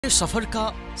सफर का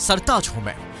सरताज हूं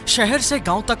मैं, शहर से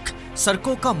गांव तक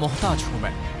सड़कों का मोहताज हूं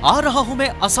मैं। आ रहा हूं मैं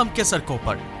असम के सड़कों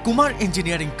पर, कुमार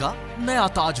इंजीनियरिंग का नया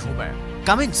ताज हूं मैं।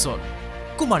 Coming soon,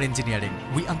 Kumar engineering,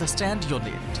 we understand your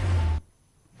need.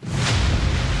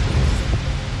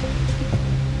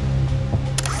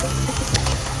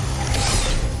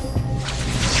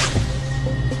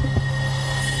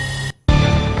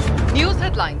 News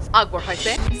headlines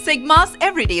আগবঢ়াইছে Sigma's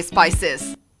Everyday Spices।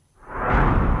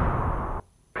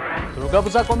 দুর্গা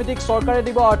পূজা কমিটিক সরকারে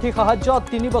দিব আর্থিক সাহায্য।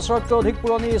 3 বছরতকৈ অধিক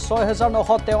পুরনি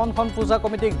 6953খন পূজা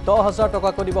কমিটিক 10,000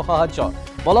 টাকাকৈ দিব সাহায্য।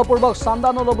 বলপূর্বক চান্দা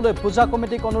নলবলৈ পূজা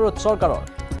কমিটিক অনুরোধ সরকারের।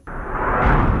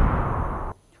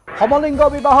 সমলিঙ্গ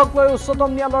বিবাহক লৈ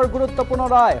উচ্চতম ন্যায়ালয়ের গুরুত্বপূর্ণ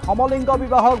রায়। সমলিঙ্গ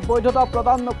বিবাহক বৈধতা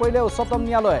প্রদান নকরিলে উচ্চতম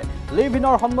ন্যায়ালয়ে লিভ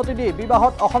ইনৰ সন্মতি দি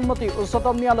বিবাহত অসন্মতি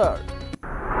উচ্চতম ন্যায়ালয়েৰ।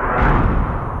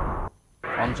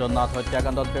 অঞ্জননাথ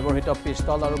হত্যাকাণ্ডত ব্যবহৃত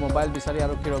পিস্তল আৰু মোবাইল বিচাৰি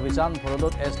আৰক্ষীৰ অভিযান।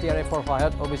 ভৰলুত SDRFৰ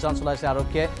সহায়ত অভিযান চলাইছে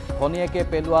আৰক্ষীয়ে। ভনীয়েকে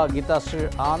পেলোৱা গীতাশ্ৰীৰ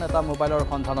আন এটা মোবাইলৰ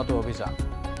সন্ধানতো অভিযান।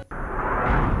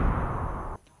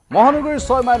 মহানগৰীৰ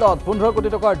 6 মাইলত 15 কোটি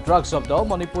টকাৰ ড্ৰাগছ জব্দ।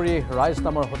 মণিপুৰী ৰাইজ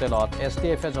নামৰ হোটেলত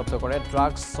STFে জব্দ কৰে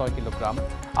ড্ৰাগছ 6 কিলোগ্ৰাম।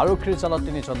 আৰক্ষীৰ জালত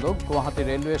 3জন লোক। গুৱাহাটী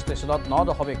ৰেলৱে ষ্টেচনত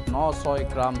 9.96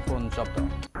 গ্ৰাম সোণ জব্দ।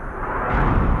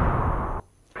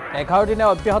 11 দিনে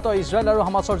অব্যাহত ইজৰাইল আৰু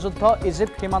হামাছৰ যুদ্ধ।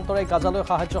 ইজিপ্ত সীমান্তৰে গাজালৈ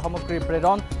সাহায্য সামগ্ৰী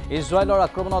প্ৰেৰণ। ইজৰাইলৰ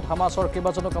আক্ৰমণত হামাছৰ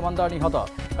কেইবাজনো কমাণ্ডাৰ নিহত।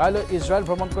 কাইলৈ ইজৰাইল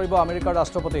ভ্ৰমণ কৰিব আমেৰিকাৰ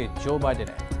ৰাষ্ট্ৰপতি জো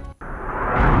বাইডেনে।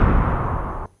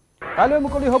 কাইলৈ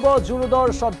মুকলি হ'ব জু ৰোডৰ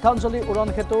শ্ৰদ্ধাঞ্জলি উৰণ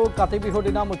সেতু। কাতি বিহুৰ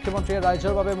দিনা মুখ্যমন্ত্ৰীয়ে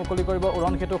ৰাইজৰ বাবে মুকলি কৰিব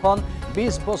উৰণ সেতুখন।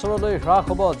 20 বছৰলৈ হ্ৰাস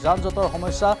হ'ব যান জঁটৰ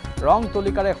সমস্যা। ৰং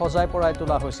তুলিকাৰে সজাই পৰাই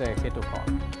তোলা হৈছে সেতুখন।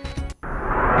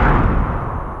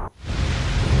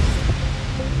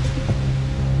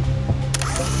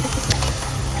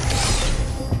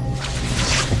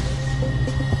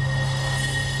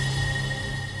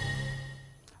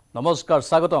 নমস্কাৰ,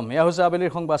 স্বাগতম। এয়া হৈছে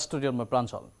আবেলিৰ সংবাদ ষ্টুডিঅ'ত মই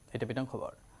প্ৰাঞ্চল। এতিয়া বিতং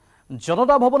খবৰ।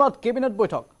 জনতা ভৱনত কেবিনেট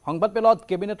বৈঠক। সংবাদ মেলত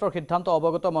কেবিনেটৰ সিদ্ধান্ত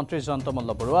অৱগত মন্ত্ৰী জয়ন্ত মল্ল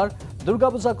বৰুৱাৰ। দুৰ্গা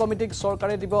পূজা কমিটিক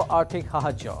চৰকাৰে দিব আৰ্থিক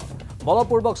সাহায্য।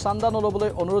 বলপূৰ্বক চান্দা নলবলৈ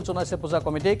অনুৰোধ জনাইছে পূজা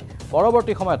কমিটিক।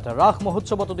 পৰৱৰ্তী সময়ত ৰাস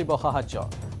মহোৎসৱতো দিব সাহায্য।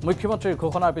 মুখ্যমন্ত্ৰীৰ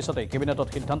ঘোষণাৰ পিছতে কেবিনেটত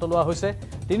সিদ্ধান্ত লোৱা হৈছে।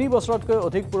 3 বছৰতকৈ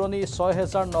অধিক পুৰণি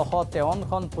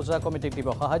 6953খন পূজা কমিটিক দিব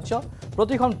সাহায্য।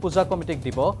 প্ৰতিখন পূজা কমিটিক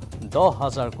দিব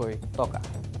 10,000কৈ টকা।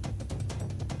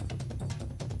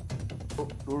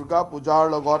 দুৰ্গা পূজাৰ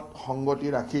লগত সংগতি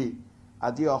ৰাখি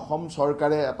আজি অসম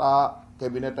চৰকাৰে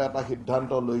কেবিনেটে এটা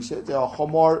সিদ্ধান্ত লৈছে যে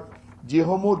অসমৰ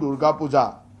যিসমূহ দুৰ্গা পূজা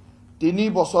 3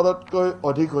 বছৰতকৈ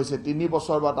অধিক হৈছে, 3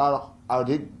 বছৰ বা তাৰ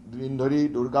অধিক দিন ধৰি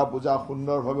দুৰ্গা পূজা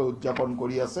সুন্দৰভাৱে উদযাপন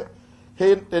কৰি আছে,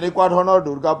 সেই তেনেকুৱা ধৰণৰ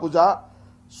দুৰ্গা পূজা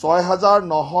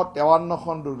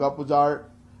 6953খন দুৰ্গা পূজাৰ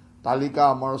তালিকা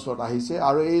আমাৰ ওচৰত আহিছে।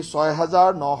 আৰু এই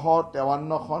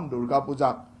 6953খন দুৰ্গা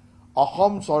পূজাক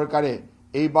অসম চৰকাৰে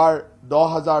এইবাৰ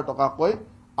 10,000 টকাকৈ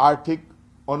আৰ্থিক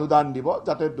অনুদান দিব,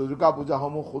 যাতে দুৰ্গা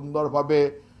পূজাসমূহ সুন্দৰভাৱে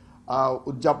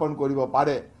উদযাপন কৰিব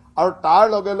পাৰে। আৰু তাৰ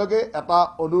লগে লগে এটা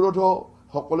অনুৰোধো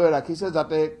সকলোৱে ৰাখিছে,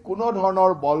 যাতে কোনো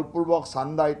ধৰণৰ বলপূৰ্বক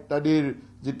চান্দা ইত্যাদিৰ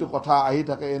যিটো কথা আহি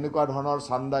থাকে, এনেকুৱা ধৰণৰ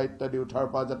চান্দা ইত্যাদি উঠাৰ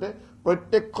পৰা যাতে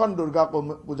প্ৰত্যেকখন দুৰ্গা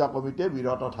পূজা কমিটিয়ে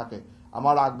বিৰত থাকে।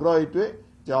 আমাৰ আগ্ৰহ এইটোৱে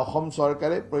যে অসম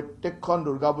চৰকাৰে প্ৰত্যেকখন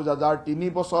দুৰ্গা পূজা যাৰ 3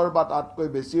 বছৰ বা তাতকৈ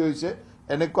বেছি হৈছে,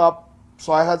 এনেকুৱা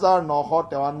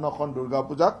 6953খন দুৰ্গা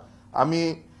পূজাক আমি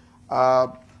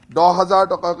 10,000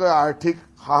 টকাকৈ আৰ্থিক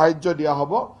সাহায্য দিয়া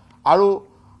হ'ব। আৰু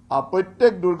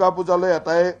প্ৰত্যেক দুৰ্গা পূজালৈ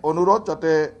এটাই অনুৰোধ,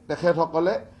 যাতে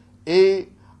তেখেতসকলে এই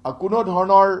কোনো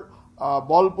ধৰণৰ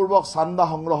বলপূৰ্বক চান্দা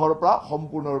সংগ্ৰহৰ পৰা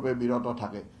সম্পূৰ্ণৰূপে বিৰত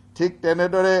থাকে। ঠিক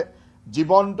তেনেদৰে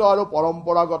জীৱন্ত আৰু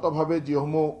পৰম্পৰাগতভাৱে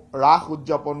যিসমূহ ৰাস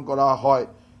উদযাপন কৰা হয়,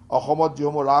 অসমত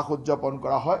যিসমূহ ৰাস উদযাপন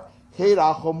কৰা হয়, সেই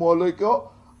ৰাসসমূহলৈকেও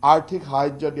আৰ্থিক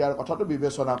সাহায্য দিয়াৰ কথাটো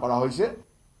বিবেচনা কৰা হৈছে।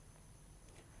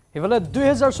 ইফালে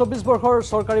 2024 বৰ্ষৰ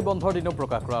চৰকাৰী বন্ধৰ দিনো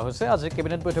প্ৰকাশ কৰা হৈছে। আজি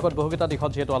কেবিনেট বৈঠকত বহুকেইটা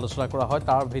দিশত যিহেতু আলোচনা কৰা হয়,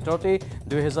 তাৰ ভিতৰতেই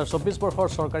 2024 বৰ্ষৰ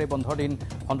চৰকাৰী বন্ধৰ দিন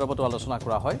সন্দৰ্ভতো আলোচনা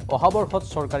কৰা হয়। অহা বৰ্ষত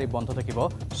চৰকাৰী বন্ধ থাকিব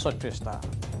 36টা।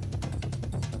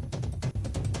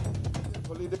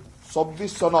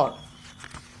 24 চনৰ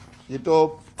যিটো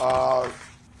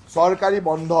চৰকাৰী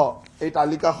বন্ধ, এই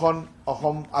তালিকাখন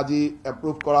অসম আজি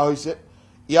এপ্ৰুভ কৰা হৈছে।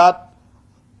 ইয়াত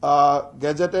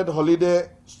গেজেটেড হলিডে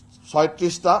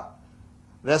 36টা,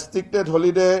 ৰেষ্ট্ৰিক্টেড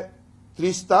হলিডে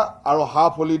 30টা আৰু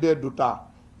হাফ হলিডে 2টা।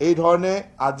 এই ধৰণে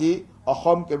আজি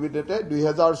অসম কেবিনেটে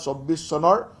 2024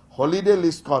 চনৰ হলিডে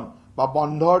লিষ্টখন বা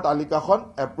বন্ধৰ তালিকাখন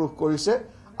এপ্ৰুভ কৰিছে।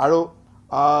 আৰু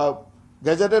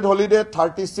গেজেটেড হলিডে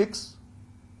 36,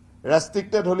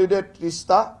 ৰেষ্ট্ৰিক্টেড হলিডে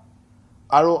 30টা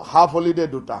আৰু হাফ হলিডে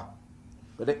 2টা।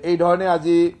 গতিকে এই ধৰণে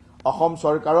আজি অসম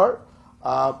চৰকাৰৰ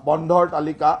বন্ধৰ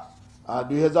তালিকা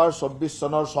 2024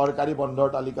 চনৰ চৰকাৰী বন্ধৰ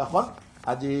তালিকাখন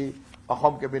আজি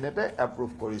অসম কেবিনেটে এপ্ৰুভ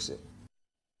কৰিছে।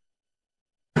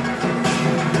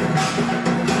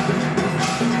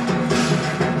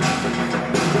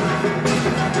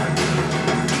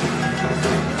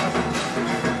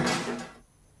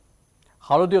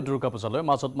 শাৰদীয় দুৰ্গা পূজালৈ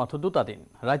মাজত মাথো 2টা দিন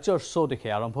ৰাজ্যৰ চৌদিশে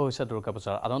আৰম্ভ হৈছে দুৰ্গা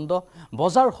পূজাৰ আনন্দ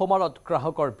বজাৰ সমাৰত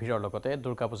গ্ৰাহকৰ ভিৰৰ লগতে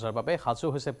দুৰ্গা পূজাৰ বাবে সাজু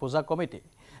হৈছে পূজা কমিটি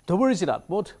ধুবুৰী জিলাত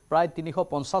মুঠ প্ৰায়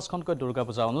 350খনকৈ দুৰ্গা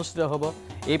পূজা অনুষ্ঠিত হ'ব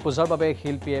এই পূজাৰ বাবে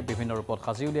শিল্পীয়ে বিভিন্ন ৰূপত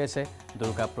সাজি উলিয়াইছে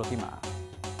দুৰ্গা প্ৰতিমা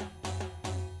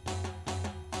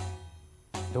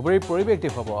ধুবুৰীৰ পৰিৱেশ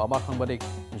দেখুৱাব আমাৰ সাংবাদিক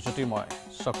জ্যোতিৰ্ময়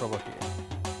চক্ৰৱৰ্তীয়ে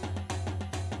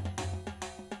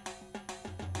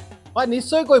হয়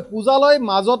নিশ্চয়কৈ পূজালৈ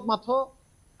মাজত মাথো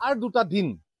আৰু 2টা দিন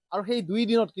আৰু সেই 2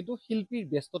 দিনত কিন্তু শিল্পীৰ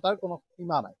ব্যস্ততাৰ কোনো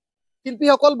সীমা নাই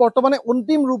শিল্পীসকল বৰ্তমানে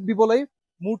অন্তিম ৰূপ দিবলৈ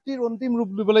মূৰ্তিৰ অন্তিম ৰূপ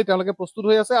দিবলৈ তেওঁলোকে প্ৰস্তুত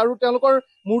হৈ আছে আৰু তেওঁলোকৰ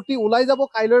মূৰ্তি ওলাই যাব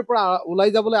কাইলৈৰ পৰা ওলাই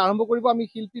যাবলৈ আৰম্ভ কৰিব আমি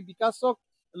শিল্পী বিকাশক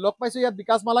লগ পাইছো ইয়াত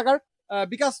বিকাশ মালাকাৰ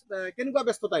বিকাশ কেনেকুৱা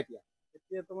ব্যস্ততা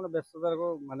এতিয়া তো মানে ব্যস্ততা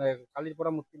মানে কালিৰ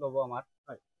পৰা মূৰ্তি ল'ব আমাৰ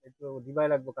হয় এইটো দিবাই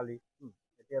লাগিব কালি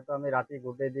এতিয়া তো আমি ৰাতি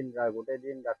গোটেই দিন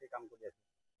ৰাতি কাম কৰি আছো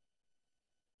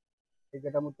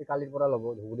এইকেইটা মূৰ্তি কালিৰ পৰা ল'ব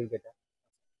ধুবুৰীৰ কেইটা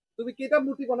তুমি কেইটা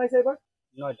মূৰ্তি বনাইছা এবাৰ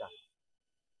 9টা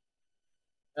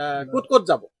ক'ত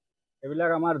যাব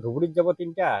এইবিলাক আমাৰ ধুবুৰীত যাব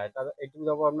 3টা এটা এইটো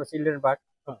যাব আপোনাৰ চিলড্ৰেন পাৰ্ক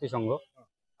শক্তি সংঘ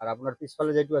আৰু আপোনাৰ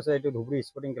পিছফালে যেটো আছে এইটো ধুবুৰী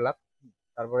স্পৰ্টিং ক্লাব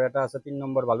তাৰপৰে এটা আছে 3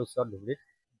 নম্বৰ বালুচৰ ধুবুৰীত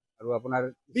আৰু আপোনাৰ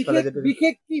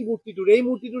বিশেষ কি মূৰ্তিটোৰ এই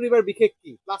মূৰ্তিটোৰ এবাৰ বিশেষ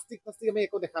কি প্লাষ্টিক আমি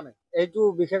একো দেখা নাই এইটো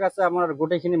বিশেষ আছে আমাৰ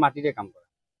গোটেইখিনি মাটিৰে কাম কৰা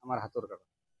আমাৰ হাতৰ কাম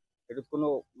এইটো কোনো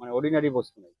মানে অৰ্ডিনাৰী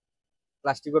বস্তু নাই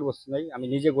প্লাষ্টিকৰ বস্তু নাই আমি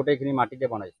নিজে গোটেইখিনি মাটিতে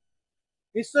বনাইছো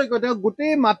নিশ্চয় কৈ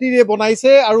গোটেই মাটিৰে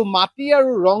বনাইছে আৰু মাটি আৰু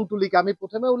ৰং তুলিকা আমি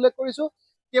প্ৰথমে উল্লেখ কৰিছো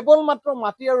কেৱল মাত্ৰ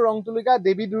মাটি আৰু ৰং তুলিকা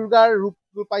দেৱী দুৰ্গাৰ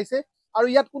ৰূপ পাইছে আৰু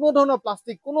ইয়াত কোনো ধৰণৰ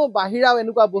প্লাষ্টিক কোনো বাহিৰা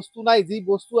এনেকুৱা বস্তু নাই যি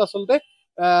বস্তু আচলতে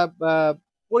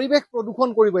পৰিৱেশ প্ৰদূষণ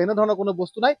কৰিব এনে ধৰণৰ কোনো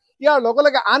বস্তু নাই ইয়াৰ লগে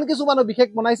লগে আন কিছুমানো বিশেষ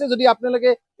বনাইছে যদি আপোনালোকে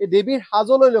এই দেৱীৰ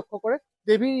সাজলৈ লক্ষ্য কৰে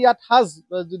দেৱীৰ ইয়াত সাজ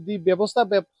যদি ব্যৱস্থা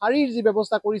শাৰীৰ যি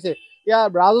ব্যৱস্থা কৰিছে ইয়াৰ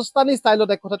ৰাজস্থানী ষ্টাইলত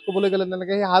এক কথাত ক'বলৈ গ'লে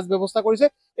তেনেকৈ সেই সাজ ব্যৱস্থা কৰিছে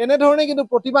এনেধৰণে কিন্তু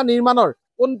প্ৰতিমা নিৰ্মাণৰ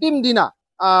অন্তিম দিনা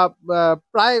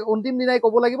প্ৰায় অন্তিম দিনাই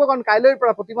ক'ব লাগিব কাৰণ কাইলৈৰ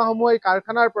পৰা প্ৰতিমাসমূহ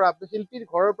কাৰখানাৰ পৰা শিল্পীৰ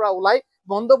ঘৰৰ পৰা ওলাই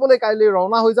মণ্ডপলৈ কাইলৈ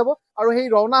ৰাওনা হৈ যাব আৰু সেই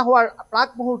ৰাওনা হোৱাৰ প্ৰাক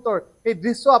মুহূৰ্তৰ সেই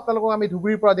দৃশ্য আপোনালোকক আমি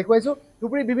ধুবুৰীৰ পৰা দেখুৱাইছো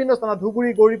ধুবুৰীৰ বিভিন্ন স্থানত ধুবুৰী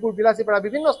গৌৰীপুৰ বিলাসীপাৰা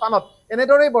বিভিন্ন স্থানত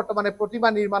এনেদৰেই বৰ্তমানে প্ৰতিমা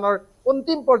নিৰ্মাণৰ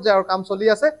অন্তিম পৰ্যায়ৰ কাম চলি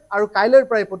আছে আৰু কাইলৈৰ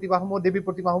পৰাই প্ৰতিমাসমূহ দেৱী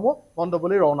প্ৰতিমাসমূহ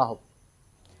মণ্ডপলৈ ৰাওনা হ'ব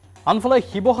আনফালে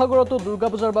শিৱসাগৰতো দুৰ্গা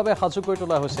পূজাৰ বাবে সাজু কৰি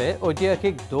তোলা হৈছে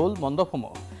ঐতিহাসিক দৌল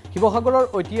মণ্ডপসমূহ শিৱসাগৰৰ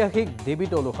ঐতিহাসিক দেৱী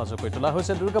দৌলো সাজু কৰি তোলা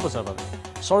হৈছে দুৰ্গা পূজাৰ বাবে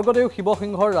স্বৰ্গদেউ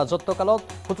শিৱসিংহৰ ৰাজত্বকালত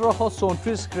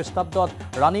 1734 খ্ৰীষ্টাব্দত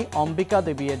ৰাণী অম্বিকা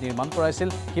দেৱীয়ে নিৰ্মাণ কৰাইছিল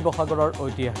শিৱসাগৰৰ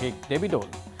ঐতিহাসিক দেৱী দৌল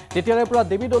তেতিয়াৰে পৰা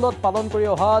দেৱী দৌলত পালন কৰি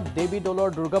অহা দেৱী দৌলৰ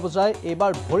দুৰ্গা পূজাই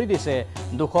এইবাৰ ভৰি দিছে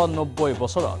 290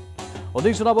 বছৰত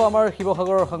অধিক জনাব আমাৰ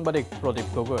শিৱসাগৰৰ সাংবাদিক প্ৰদীপ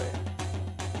গগৈ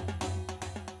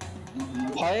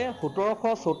হয়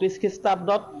 1734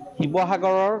 খ্ৰীষ্টাব্দত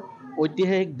শিৱসাগৰৰ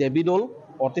ঐতিহাসিক দেৱী দৌল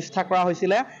প্ৰতিষ্ঠা কৰা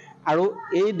হৈছিল আৰু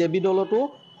এই দেৱী দৌলতো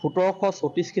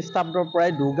 1734 খ্ৰীষ্টাব্দৰ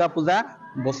পৰাই দুৰ্গা পূজা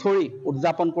বছৰি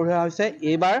উদযাপন কৰা হৈছে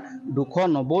এইবাৰ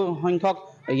 290 সংখ্যক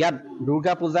ইয়াত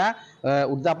দুৰ্গা পূজা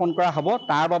উদযাপন কৰা হ'ব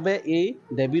তাৰ বাবে এই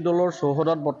দেৱী দৌলৰ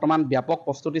চৌহদত বৰ্তমান ব্যাপক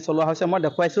প্ৰস্তুতি চলোৱা হৈছে মই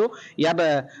দেখুৱাইছো ইয়াত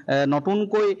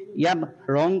নতুনকৈ ইয়াত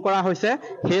ৰং কৰা হৈছে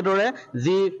সেইদৰে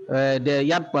যি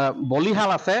ইয়াত বলিহাল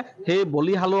আছে সেই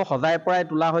বলিহালো সজাই পৰাই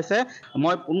তোলা হৈছে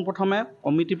মই পোনপ্ৰথমে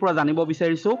কমিটিৰ পৰা জানিব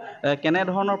বিচাৰিছো কেনে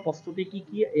ধৰণৰ প্ৰস্তুতি কি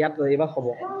ইয়াত এইবাৰ হ'ব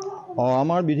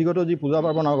আমাৰ বিধিগত যি পূজা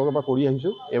পাৰ্বণ আগৰ পৰা কৰি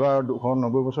আহিছো এবাৰ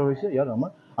 290 বছৰ হৈছে ইয়াত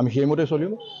আমি সেইমতে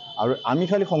চলিম আৰু আমি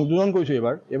খালি সংযোজন কৰিছো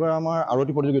এবাৰ আমাৰ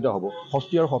আৰতি প্ৰতিযোগিতা হ'ব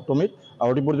ষষ্ঠী আৰু সপ্তমীত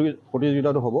আৰতি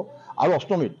প্ৰতিযোগিতাটো হ'ব আৰু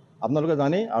অষ্টমীত আপোনালোকে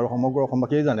জানে আৰু সমগ্ৰ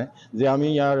অসমবাসীয়ে জানে যে আমি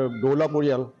ইয়াৰ দৌলা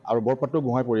পৰিয়াল আৰু বৰপাত্ৰ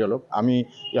গোহাঁই পৰিয়ালক আমি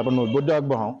ইয়াৰ পৰা নৈবেদ্য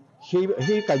আগবঢ়াওঁ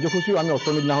সেই কাৰ্যসূচীও আমি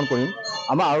অষ্টমীৰ দিনাখন কৰিম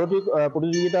আমাৰ আৰতি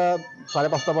প্ৰতিযোগিতা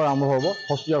 5:30 পৰা আৰম্ভ হ'ব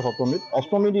ষষ্ঠী আৰু সপ্তমীত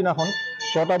অষ্টমীৰ দিনাখন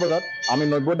 6টা বজাত আমি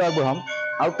নৈবেদ্য আগবঢ়াম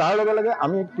আৰু তাৰ লগে লগে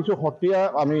আমি কিছু সত্ৰীয়া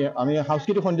আমি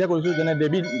সাংস্কৃতিক সন্ধিয়া কৰিছোঁ যেনে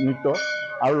দেৱী নৃত্য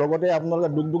আৰু লগতে আপোনালোকে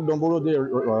দুগ দম্বৰু যে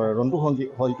ৰন্তু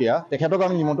শইকীয়া তেখেতক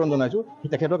আমি নিমন্ত্ৰণ জনাইছোঁ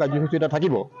তেখেতৰ কাৰ্যসূচী এটা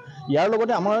থাকিব ইয়াৰ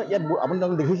লগতে আমাৰ ইয়াত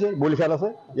আপোনালোকে দেখিছে বলি খেল আছে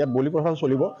ইয়াত বলি প্ৰথা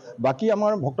চলিব বাকী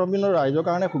আমাৰ ভক্তবৃন্দ ৰাইজৰ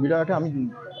কাৰণে সুবিধাৰ্থে আমি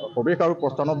প্ৰৱেশ আৰু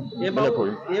প্ৰস্থানত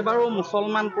কৰিম এইবাৰো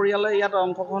মুছলমান পৰিয়ালে ইয়াত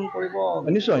অংশগ্ৰহণ কৰিব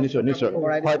নিশ্চয়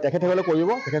হয় তেখেতসকলে কৰিব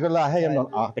তেখেতসকলে আহে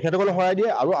তেখেতসকলে সহায় দিয়ে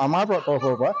আৰু আমাৰ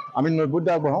তৰফৰ পৰা আমি নৈবেদ্য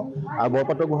আগবঢ়াওঁ আৰু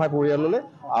বৰপাত্ৰ গোহাঁই পৰিয়াললৈ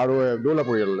আৰু দৌলা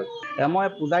পৰিয়াললৈ মই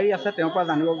পূজাৰী আছে তেওঁৰ পৰা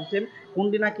জানিব বিচাৰিম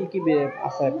কোনদিনা কি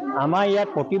আছে আমাৰ ইয়াত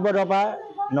প্ৰতিবছৰৰ পৰা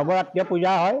নৱৰাত্ৰি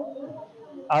পূজা হয়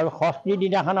আৰু ষষ্ঠীৰ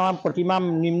দিনাখন আমাৰ প্ৰতিমা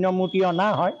নিম্নমূৰ্তি অনা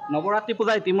হয়। নৱৰাত্ৰি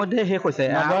পূজা ইতিমধ্যে শেষ হৈছে।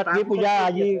 নৱৰাত্ৰি পূজা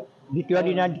আজি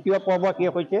দ্বিতীয় পৰ্ব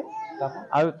শেষ হৈছে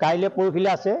আৰু কাইলৈ পৰহিলৈ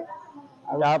আছে।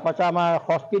 তাৰপাছত আমাৰ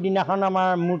ষষ্ঠীৰ দিনাখন আমাৰ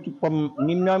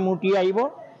নিম্ন মূৰ্তি আহিব।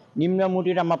 নিম্ন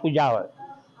মূৰ্তিত আমাৰ পূজা হয়।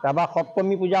 তাৰপৰা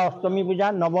সপ্তমী পূজা, অষ্টমী পূজা,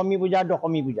 নৱমী পূজা,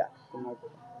 দশমী পূজা।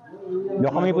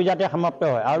 দশমী পূজাতে সমাপ্ত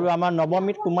হয় আৰু আমাৰ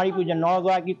নৱমীত কুমাৰী পূজা,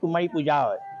 9গৰাকী কুমাৰী পূজা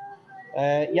হয়।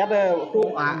 ইয়াত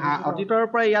অতীতৰ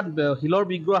পৰা ইয়াত শিলৰ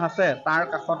বিগ্ৰহ আছে।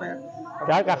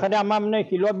 তাৰ কাষতে আমাৰ মানে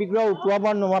শিলৰ বিগ্ৰহ উটুৱাব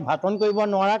নোৱাৰা, ভাষণ কৰিব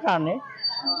নোৱাৰাৰ কাৰণে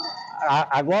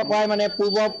আগৰ পৰাই মানে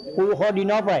পুৰুষৰ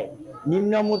দিনৰ পৰাই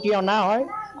নিম্ন মূৰ্তি অনা হয়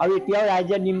আৰু এতিয়াও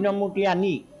ৰাইজে নিম্ন মূৰ্তি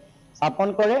আনি স্থাপন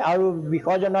কৰে আৰু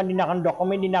বিসৰ্জনৰ দিনাখন,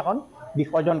 দশমীৰ দিনাখন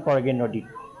বিসৰ্জন কৰেগৈ নদীত।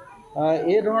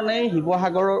 এই ধৰণে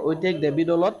শিৱসাগৰৰ ঐতিহাসিক দেৱী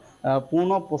দৌলত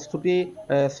পূৰ্ণ প্ৰস্তুতি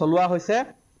চলোৱা হৈছে।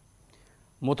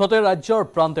 মুঠতে ৰাজ্যৰ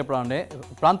প্ৰান্তে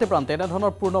প্ৰান্তে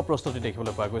এনেধৰণৰ পূৰ্ণ প্ৰস্তুতি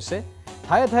দেখিবলৈ পোৱা গৈছে।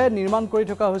 ঠায়ে ঠায়ে নিৰ্মাণ কৰি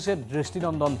থকা হৈছে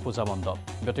দৃষ্টিনন্দন পূজা মণ্ডপ।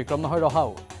 ব্যতিক্ৰম নহয়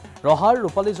ৰহাৰ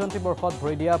ৰূপালী জয়ন্তী বৰ্ষত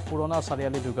ভৰি দিয়া পুৰণা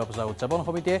চাৰিআলি দুৰ্গা পূজা উদযাপন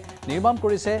সমিতিয়ে নিৰ্মাণ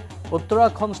কৰিছে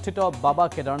উত্তৰাখণ্ডস্থিত বাবা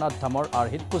কেদাৰনাথ ধামৰ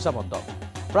আৰ্হিত পূজা মণ্ডপ।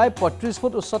 প্ৰায় ৩৫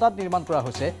 ফুট উচ্চতাত নিৰ্মাণ কৰা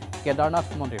হৈছে কেদাৰনাথ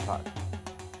মন্দিৰ ভাগ।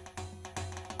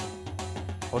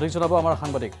 অধিক জনাব আমাৰ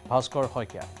সাংবাদিক ভাস্কৰ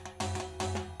শইকীয়া।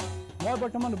 মই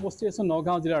বৰ্তমান উপস্থিত আছোঁ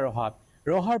নগাঁও জিলাৰ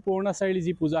ৰহাৰ পুৰণা চাৰিআলি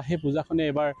যি পূজা, সেই পূজাখনে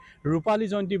এবাৰ ৰূপালী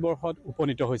জয়ন্তী বৰ্ষত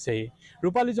উপনীত হৈছেহি।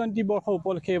 ৰূপালী জয়ন্তী বৰ্ষ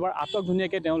উপলক্ষে এবাৰ আটক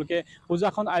ধুনীয়াকৈ তেওঁলোকে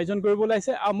পূজাখন আয়োজন কৰিব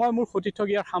ওলাইছে। আৰু মই মোৰ সতীৰ্থক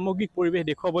ইয়াৰ সামগ্ৰিক পৰিৱেশ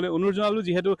দেখুৱাবলৈ অনুৰোধ জনালোঁ,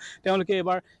 যিহেতু তেওঁলোকে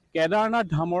এবাৰ কেদাৰনাথ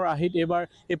ধামৰ আৰ্হিত এবাৰ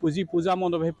এই পূজা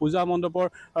মণ্ডপ, সেই পূজা মণ্ডপৰ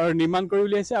নিৰ্মাণ কৰি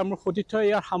উলিয়াইছে। আৰু মোৰ সতীৰ্থই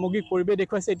ইয়াৰ সামগ্ৰিক পৰিৱেশ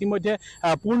দেখুৱাইছে। ইতিমধ্যে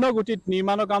পূৰ্ণ গতিত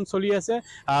নিৰ্মাণৰ কাম চলি আছে।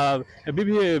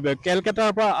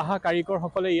 কেলকাতাৰ পৰা অহা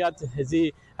কাৰিকৰসকলে ইয়াত যি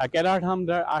কেদাৰধাম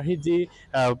আৰ্হিত যি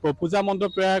পূজা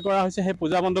মণ্ডপ তৈয়াৰ কৰা হৈছে, সেই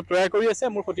পূজা মণ্ডপ তৈয়াৰ কৰি আছে।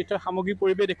 মোৰ সতীৰ্থই সামগ্ৰিক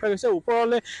পৰিৱেশ দেখুৱাই গৈছে।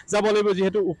 ওপৰলৈ যাব লাগিব,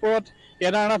 যিহেতু ওপৰত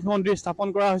কেদাৰনাথ মন্দিৰ স্থাপন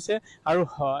কৰা হৈছে আৰু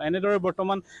এনেদৰে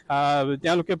বৰ্তমান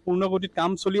তেওঁলোকে পূৰ্ণগতিত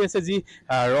কাম চলি আছে। যি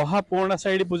ৰহা পুৰণা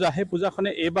চাৰিআলি পূজা, সেই পূজাখনে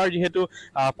এইবাৰ যিহেতু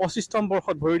 25তম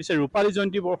বৰ্ষত ভৰি দিছে, ৰূপালী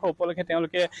জয়ন্তী বৰ্ষ উপলক্ষে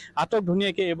তেওঁলোকে আটক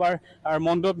ধুনীয়াকৈ এইবাৰ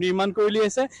মণ্ডপ নিৰ্মাণ কৰি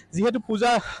উলিয়াইছে। যিহেতু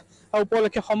পূজা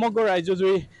উপলক্ষে সমগ্ৰ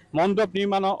ৰাজ্যজুৰি মণ্ডপ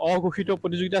নিৰ্মাণৰ অঘোষিত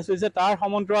প্ৰতিযোগিতা চলিছে। তাৰ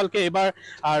সমান্তৰালকৈ এইবাৰ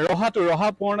ৰহা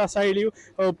পুৰণা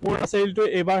চাৰিআলিটো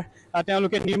এইবাৰ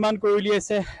তেওঁলোকে নিৰ্মাণ কৰি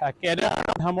উলিয়াইছে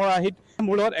কেদাৰনাথ ধামৰ আৰ্হিত।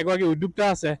 মোৰ লগত এগৰাকী উদ্যোক্তা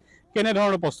আছে।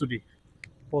 কেনেধৰণৰ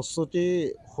প্ৰস্তুতি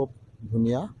খুব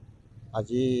ধুনীয়া।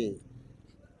 আজি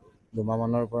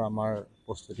দুমাহমানৰ পৰা আমাৰ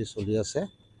প্ৰস্তুতি চলি আছে।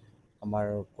 আমাৰ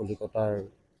কলিকতাৰ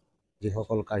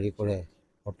যিসকল কাৰিকৰে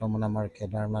বৰ্তমান আমাৰ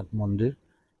কেদাৰনাথ মন্দিৰ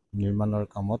নিৰ্মাণৰ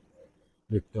কামত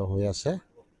লিপ্ত হৈ আছে।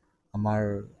 আমাৰ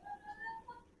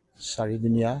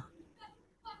 4দিনীয়া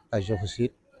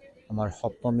কাৰ্যসূচীত আমাৰ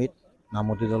সপ্তমীত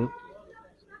নামতি দল,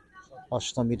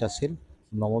 অষ্টমীত আছিল,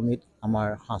 নৱমীত আমাৰ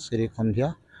সাংস্কৃতিক সন্ধিয়া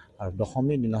আৰু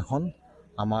দশমীৰ দিনাখন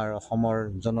আমাৰ অসমৰ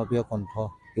জনপ্ৰিয়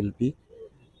কণ্ঠশিল্পী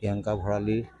প্ৰিয়ংকা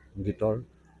ভৰালীৰ গীতৰ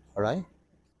শৰাই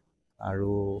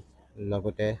আৰু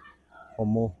লগতে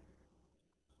সমূহ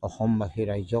অসমবাসী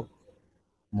ৰাইজক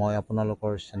মই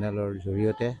আপোনালোকৰ চেনেলৰ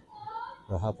জৰিয়তে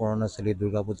ৰহা পুৰণা চাৰিআলি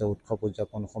দুৰ্গা পূজা উৎসৱ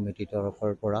উদযাপন সমিতিৰ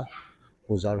তৰফৰ পৰা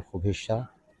পূজাৰ শুভেচ্ছা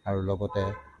আৰু লগতে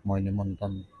মই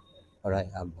নিমন্ত্ৰণ শৰাই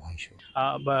আগবঢ়াইছোঁ।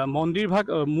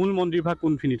 মূল মন্দিৰ ভাগ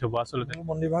কোনখিনিত হ'ব? আচলতে মূল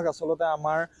মন্দিৰ ভাগ আচলতে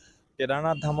আমাৰ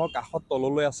কেদাৰনাথ ধামৰ কাষত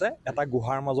তললৈ আছে এটা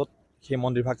গুহাৰ মাজত সেই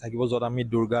মন্দিৰ ভাগ থাকিব, য'ত আমি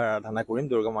দুৰ্গাৰ আৰাধনা কৰিম,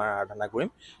 দুৰ্গা মাৰ আৰাধনা কৰিম।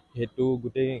 সেইটো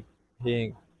গোটেই সেই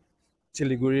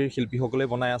শিলিগুৰিৰ শিল্পীসকলে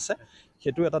বনাই আছে।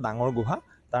 সেইটো এটা ডাঙৰ গুহা,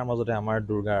 তাৰ মাজতে আমাৰ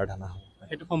দুৰ্গা আৰাধনা হ'ব।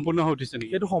 সেইটো সম্পূৰ্ণ হৈ উঠিছে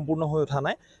নেকি? সেইটো সম্পূৰ্ণ হৈ উঠা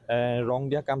নাই, ৰং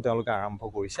দিয়া কাম তেওঁলোকে আৰম্ভ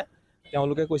কৰিছে।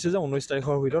 তেওঁলোকে কৈছে যে 19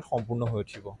 তাৰিখৰ ভিতৰত সম্পূৰ্ণ হৈ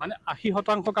উঠিব। মানে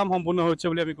 80% কাম সম্পূৰ্ণ হৈ উঠিছে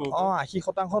বুলি আমি কওঁ।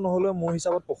 80% নহ'লেও মোৰ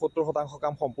হিচাপত 75%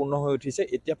 কাম সম্পূৰ্ণ হৈ উঠিছে।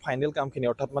 এতিয়া ফাইনেল কামখিনি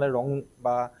অৰ্থাৎ মানে ৰং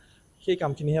বা সেই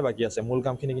কামখিনিহে বাকী আছে, মূল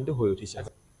কামখিনি কিন্তু হৈ উঠিছে।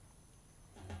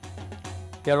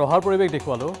 ইয়াৰ ৰহাৰ পৰিৱেশ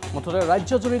দেখুৱালোঁ। মুঠতে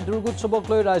ৰাজ্যজুৰি দুৰ্গোৎসৱক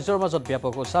লৈ ৰাইজৰ মাজত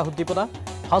ব্যাপক উৎসাহ উদ্দীপনা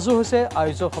সাজু হৈছে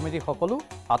আয়োজক সমিতি সকলো।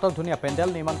 আটক ধুনীয়া পেণ্ডেল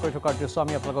নিৰ্মাণ কৰি থকাৰ দৃশ্য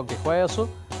আমি আপোনালোকক দেখুৱাই আছোঁ।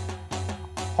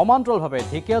 সমান্তৰালভাৱে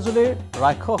ঢেকীয়াজুলিৰ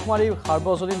ৰাক্ষসমাৰী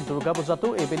সাৰ্বজনীন দুৰ্গা পূজাটো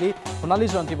এইবেলি সোণালী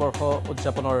জয়ন্তী বৰ্ষ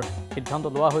উদযাপনৰ সিদ্ধান্ত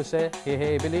লোৱা হৈছে। সেয়েহে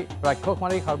এইবেলি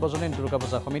ৰাক্ষসমাৰী সাৰ্বজনীন দুৰ্গা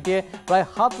পূজা সমিতিয়ে প্ৰায়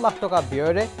 7 লাখ টকা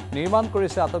ব্যয়েৰে নিৰ্মাণ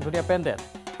কৰিছে আটক ধুনীয়া পেণ্ডেল।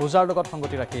 পূজাৰ লগত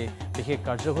সংগতি ৰাখি বিশেষ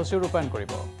কাৰ্যসূচীও ৰূপায়ণ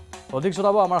কৰিব। অধিক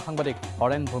জনাব আমাৰ সাংবাদিক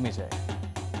হৰেণ ভূমিজে।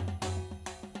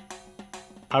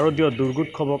 শাৰদীয়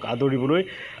দুৰ্গোৎসৱক আদৰিবলৈ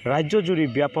ৰাজ্যজুৰি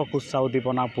ব্যাপক উৎসাহ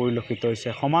উদ্দীপনা পৰিলক্ষিত হৈছে।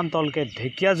 সমান্তৰালকৈ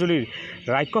ঢেকীয়াজুলিৰ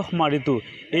ৰাক্ষসমাৰীতো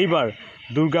এইবাৰ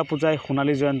দুৰ্গা পূজাই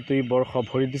সোণালী জয়ন্তী বৰ্ষ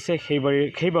ভৰি দিছে।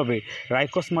 সেইবাবে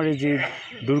ৰাক্ষসমাৰী যি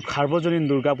সাৰ্বজনীন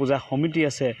দুৰ্গা পূজা সমিতি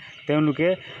আছে, তেওঁলোকে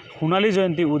সোণালী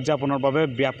জয়ন্তী উদযাপনৰ বাবে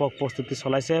ব্যাপক প্ৰস্তুতি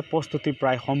চলাইছে। প্ৰস্তুতি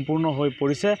প্ৰায় সম্পূৰ্ণ হৈ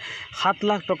পৰিছে। 7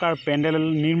 লাখ টকাৰ পেণ্ডেল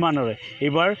নিৰ্মাণৰে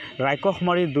এইবাৰ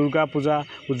ৰাইকমাৰী দুৰ্গা পূজা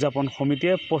উদযাপন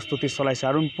সমিতিয়ে প্ৰস্তুতি চলাইছে।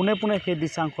 আৰু পোনে পোনে সেই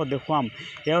দৃশ্যাংশ দেখুৱাম।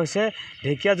 এয়া হৈছে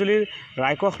ঢেকিয়াজুলিৰ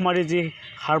ৰাইকমাৰী যি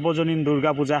সাৰ্বজনীন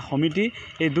দুৰ্গা পূজা সমিতি।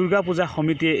 এই দুৰ্গা পূজা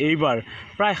সমিতিয়ে এইবাৰ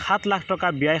প্ৰায় 7 লাখ টকা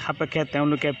ব্যয় সাপেক্ষে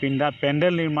তেওঁলোকে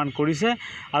পেণ্ডেল নিৰ্মাণ কৰিছে।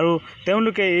 আৰু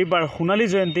তেওঁলোকে এইবাৰ সোণালী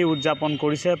জয়ন্তী উদযাপন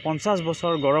কৰিছে। 50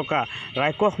 বছৰ গৰকা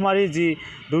ৰাইকমাৰী যি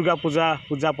দুৰ্গা পূজা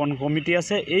উদযাপন কমিটি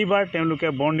আছে, এইবাৰ তেওঁলোকে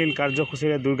বৰ্ণিল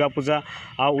কাৰ্যসূচীৰে দুৰ্গা পূজা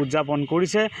উদযাপন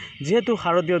কৰিছে। যিহেতু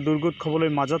শাৰদীয় দুৰ্গোৎসৱলৈ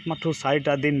মাজত মাথো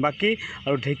 4টা দিন বাকী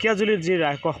আৰু ঢেকিয়াজুলিৰ যি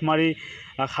ৰাইকমাৰী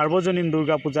সাৰ্বজনীন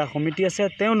দুৰ্গা পূজা সমিতি আছে,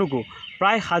 তেওঁলোকো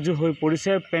প্ৰায় সাজু হৈ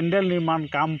পৰিছে। পেণ্ডেল নিৰ্মাণ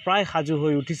কাম প্ৰায় সাজু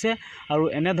হৈ উঠিছে আৰু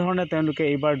এনেধৰণে তেওঁলোকে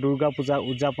এইবাৰ দুৰ্গা পূজা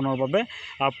উদযাপনৰ বাবে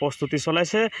প্ৰস্তুতি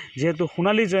চলাইছে। যিহেতু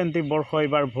সোণালী জয়ন্তী বৰ্ষ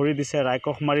এইবাৰ ভৰি দিছে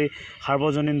ৰাইকমাৰী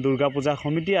সাৰ্বজনীন দুৰ্গা পূজা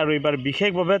সমিতি আৰু এইবাৰ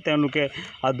বিশেষভাৱে তেওঁলোকে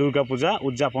দুৰ্গা পূজা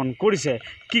উদযাপন কৰিছে।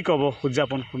 কি ক'ব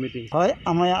উদযাপন সমিতি? হয়,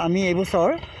 আমি এইবছৰ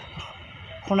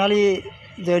সোণালী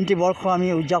জয়ন্তী বৰ্ষ আমি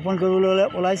উদযাপন কৰিবলৈ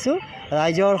ওলাইছোঁ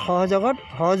ৰাইজৰ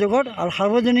সহযোগত আৰু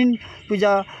সাৰ্বজনীন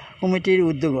পূজা কমিটিৰ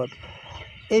উদ্যোগত।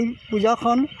 এই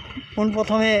পূজাখন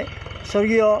পোনপ্ৰথমে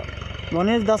স্বৰ্গীয়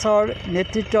গণেশ দাসৰ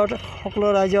নেতৃত্বত সকলো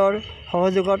ৰাইজৰ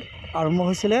সহযোগত আৰম্ভ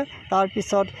হৈছিলে।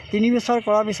 তাৰপিছত 3 বছৰ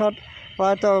কৰাৰ পিছত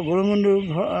প্ৰায়ত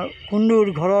কুণ্ডুৰ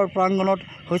ঘৰৰ প্ৰাংগণত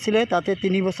হৈছিলে। তাতে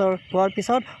 3 বছৰ হোৱাৰ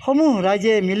পিছত সমূহ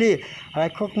ৰাইজে মিলি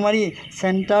ৰাইকমাৰী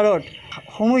চেণ্টাৰত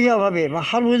সমূহীয়াভাৱে বা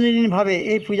সাৰ্বজনীনভাৱে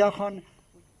এই পূজাখন।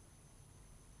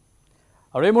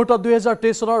 আৰু এই মুহূৰ্তত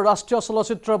 2023 চনৰ ৰাষ্ট্ৰীয়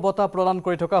চলচ্চিত্ৰ বঁটা প্ৰদান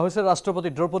কৰি থকা হৈছে। ৰাষ্ট্ৰপতি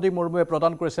দ্ৰৌপদী মুৰ্মুৱে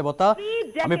প্ৰদান কৰিছে বঁটা।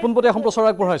 আমি পোনপটীয়া সম্প্ৰচাৰ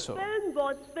আগবঢ়াইছোঁ।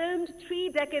 3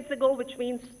 decades ago, which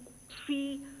means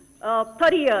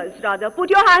 30 years rather. Put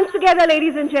your hands together,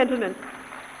 ladies and gentlemen.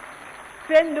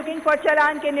 Film looking for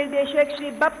चालान के निर्देशक श्री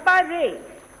बप्पा रे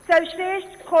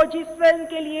सर्वश्रेष्ठ खोजी फिल्म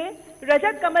के लिए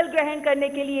रजत कमल ग्रहण करने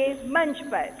के लिए मंच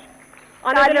पर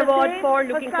honour award for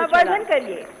looking for चालान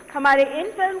करिए हमारे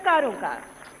इन फिल्मकारों का।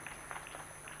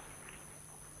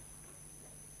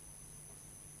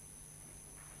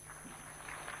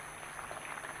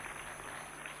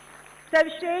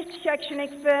 सर्वश्रेष्ठ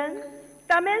शैक्षणिक film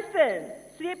Tamil film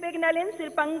Shri पिग्नलिन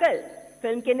सिरपंगल,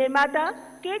 film के निर्माता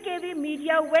केवी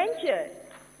मीडिया वेंचर।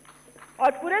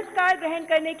 और पुरस्कार ग्रहण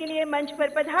करने के लिए मंच पर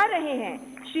पधार रहे हैं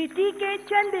श्री टी.के.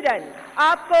 चंद्रन।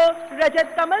 आपको रजत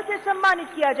कमल से सम्मानित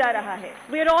किया जा रहा है।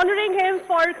 We are honoring him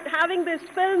for having this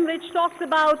film which talks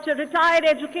about retired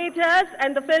educators,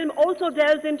 and the film also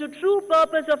delves into true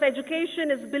purpose of education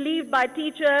is believed by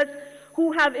teachers who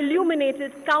have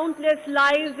illuminated countless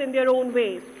lives in their own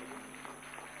ways.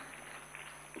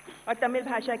 और तमिल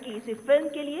भाषा की इस film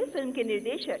के लिए film के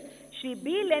निर्देशक Shri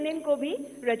B Lenin को भी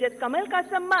रजत कमल का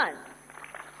सम्मान।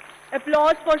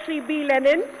 Applause for Shri B.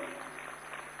 Lenin.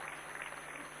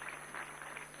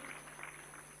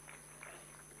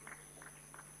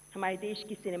 हमारे देश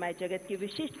की सिनेमाई जगत की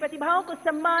विशिष्ट प्रतिभाओं को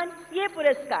सम्मान ये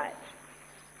पुरस्कार।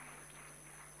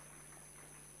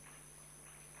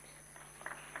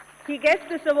 He gets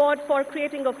this award for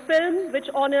creating a film which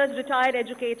honors retired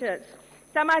educators.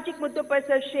 सामाजिक मुद्दों पर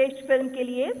सर्वश्रेष्ठ फिल्म के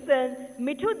लिए फिल्म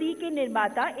मिठू दी के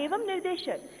निर्माता एवं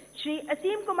निर्देशक श्री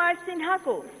असीम कुमार सिन्हा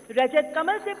को रजत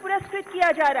कमल से पुरस्कृत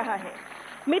किया जा रहा है।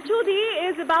 मिठू दी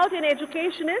is about an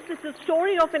educationist. It's a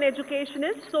story of an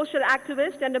educationist, social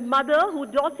activist, and a mother who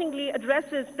doggedly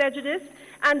addresses prejudice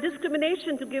and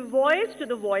discrimination to give voice to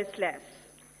the voiceless.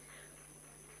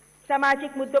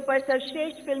 सामाजिक मुद्दों पर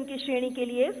सर्वश्रेष्ठ फिल्म की श्रेणी के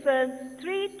लिए फिल्म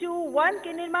 3-2-1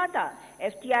 के निर्माता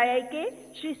FTII के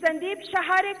श्री संदीप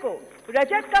शहारे को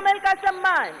रजत कमल का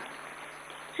सम्मान।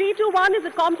 3-2-1 is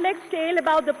a complex tale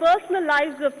about the personal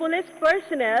lives of police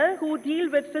personnel who deal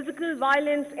with physical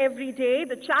violence every day,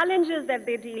 the challenges that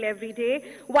they deal every day,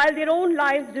 while their own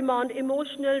lives demand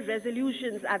emotional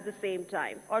resolutions at the same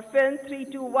time. और film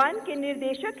 3-2-1 के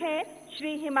निर्देशक हैं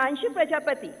श्री हिमांशु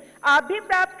प्रजापति। आप भी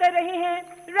प्राप्त कर रहे हैं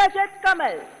रजत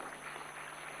कमल।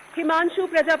 Himanshu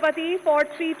Prajapati for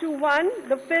 3-2-1,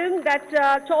 the film that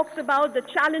talks about the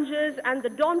challenges and the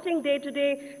daunting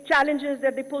day-to-day challenges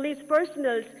that the police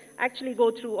personnel actually go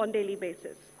through on daily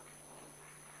basis.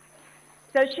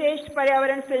 सर्वश्रेष्ठ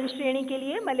पर्यावरण फिल्म श्रेणी के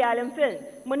लिए मलयालम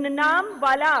फिल्म मुन्नाम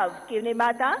वालाव के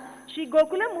निर्माता श्री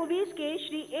गोकुलम मूवीज के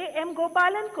श्री A.M.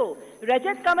 गोपालन को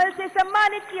रजत कमल से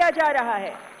सम्मानित किया जा रहा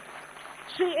है।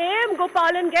 Shri A.M.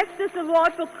 Gopalan gets this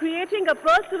award for creating a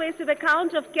persuasive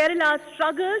account of Kerala's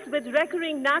struggles with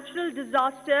recurring natural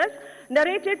disasters,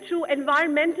 narrated through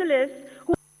environmentalists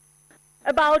who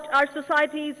about our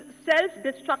society's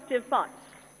self-destructive parts.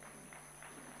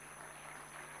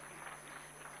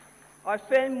 और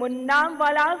फिल्म मुन्नाम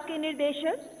वालाव के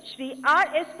निर्देशक श्री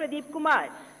RS प्रदीप कुमार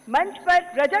मंच पर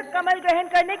रजत कमल ग्रहण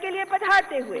करने के लिए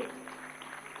पधारते हुए।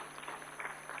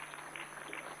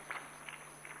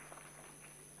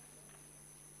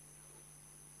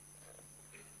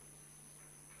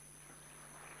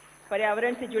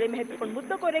 पर्यावरण से जुड़े महत्वपूर्ण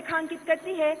मुद्दों को रेखांकित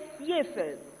करती है ये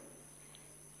फिल्म।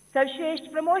 सर्वश्रेष्ठ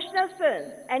promotional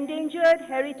film endangered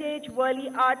heritage Worli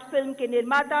art film के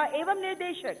निर्माता एवं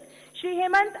निर्देशक श्री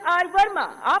हेमंत R वर्मा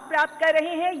आप प्राप्त कर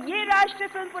रहे हैं ये राष्ट्रीय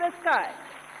फिल्म पुरस्कार।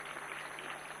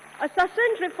 A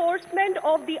succinct reinforcement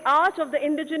of the art of the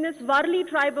indigenous Warli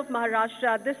tribe of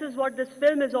Maharashtra. This is what this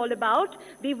film is all about,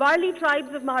 the Warli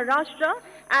tribes of Maharashtra,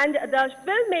 and the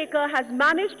filmmaker has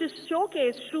managed to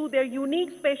showcase through their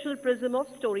unique special prism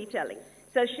of storytelling.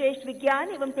 सर्वश्रेष्ठ विज्ञान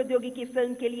एवं प्रौद्योगिकी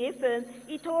film के लिए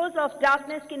film ethos of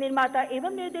darkness के निर्माता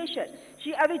एवं निर्देशक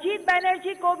श्री अभिजीत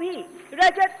बैनर्जी को भी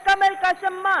रजत कमल का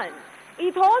सम्मान।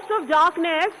 Ethos of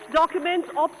Darkness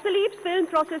documents obsolete film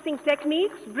processing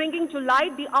techniques, bringing to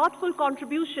light the artful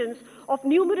contributions of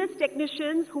numerous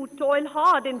technicians who toil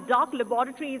hard in dark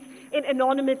laboratories in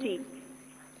anonymity.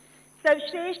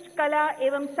 सर्वश्रेष्ठ कला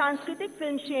एवं सांस्कृतिक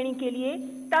फिल्म श्रेणी के लिए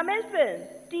तमिल फिल्म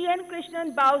TN कृष्णन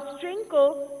बाउ स्ट्रिंग को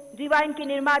डिवाइन के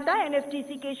निर्माता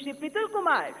NFDC के Shri प्रीतुल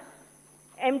Kumar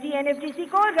MD NFDC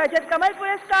को रजत कमल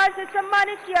पुरस्कार से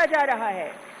सम्मानित किया जा रहा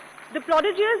है। The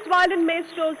prodigious violin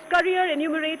maestro's career,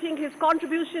 enumerating his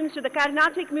contributions to the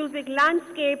Carnatic music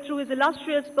landscape through his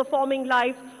illustrious performing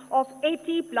life of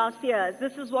 80+ years.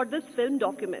 This is what this film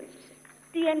documents.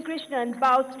 TN Krishnan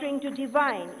बाउ string to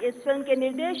divine इस film के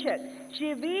निर्देशक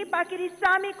Shri V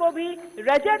पाकिरिसामी को भी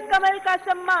रजत कमल का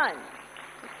सम्मान।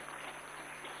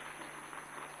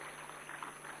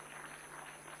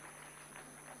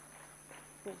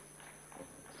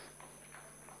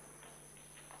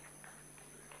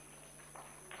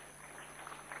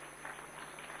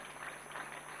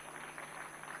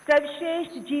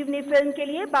 सर्वश्रेष्ठ जीवनी film के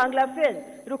लिए बांग्ला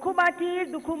फिल्म रुखुमाठीर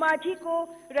दुखुमाठी को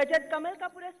रजत कमल का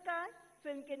पुरस्कार।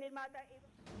 फिल्म के निर्माता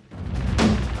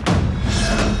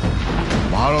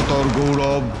ভাৰতৰ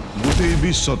গৌৰৱ গোটেই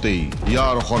বিশ্বতেই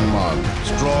ইয়াৰ সন্মান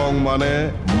ষ্ট্ৰং মানে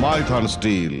মাইথান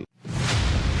ষ্টীল।